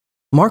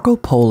Marco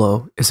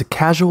Polo is a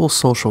casual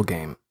social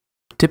game,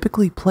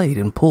 typically played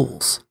in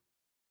pools.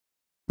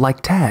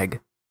 Like tag,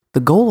 the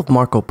goal of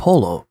Marco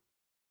Polo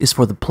is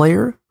for the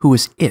player who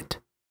is it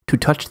to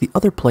touch the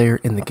other player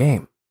in the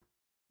game.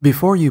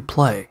 Before you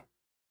play,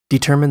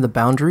 determine the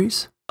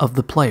boundaries of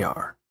the play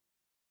are.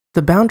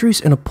 The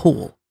boundaries in a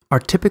pool are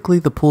typically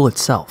the pool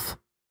itself,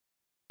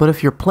 but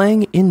if you're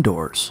playing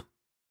indoors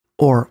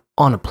or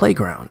on a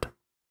playground,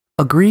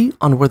 agree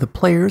on where the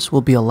players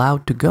will be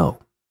allowed to go.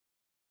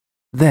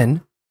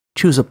 Then,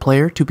 choose a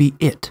player to be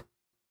it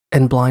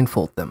and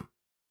blindfold them.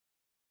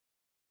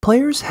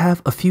 Players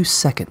have a few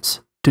seconds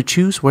to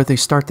choose where they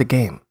start the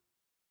game,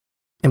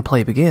 and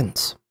play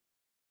begins.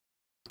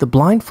 The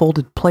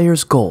blindfolded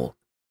player's goal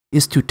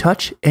is to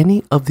touch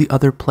any of the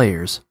other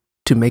players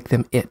to make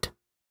them it.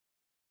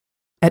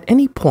 At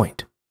any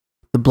point,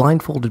 the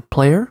blindfolded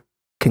player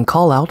can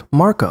call out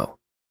Marco,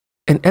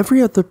 and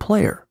every other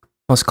player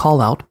must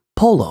call out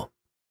Polo.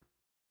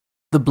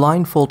 The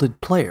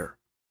blindfolded player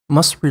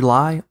must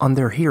rely on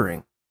their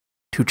hearing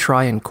to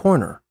try and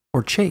corner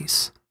or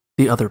chase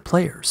the other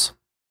players.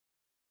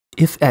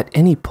 If at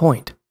any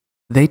point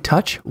they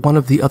touch one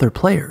of the other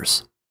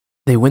players,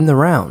 they win the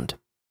round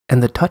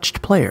and the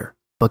touched player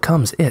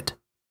becomes it.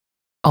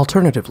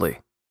 Alternatively,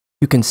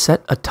 you can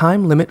set a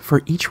time limit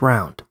for each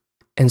round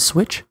and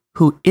switch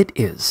who it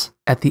is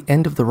at the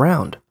end of the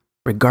round,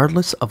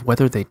 regardless of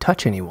whether they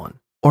touch anyone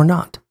or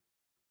not.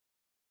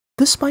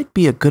 This might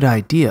be a good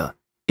idea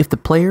if the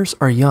players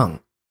are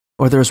young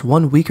or there's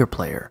one weaker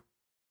player,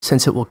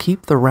 since it will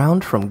keep the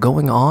round from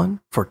going on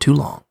for too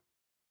long.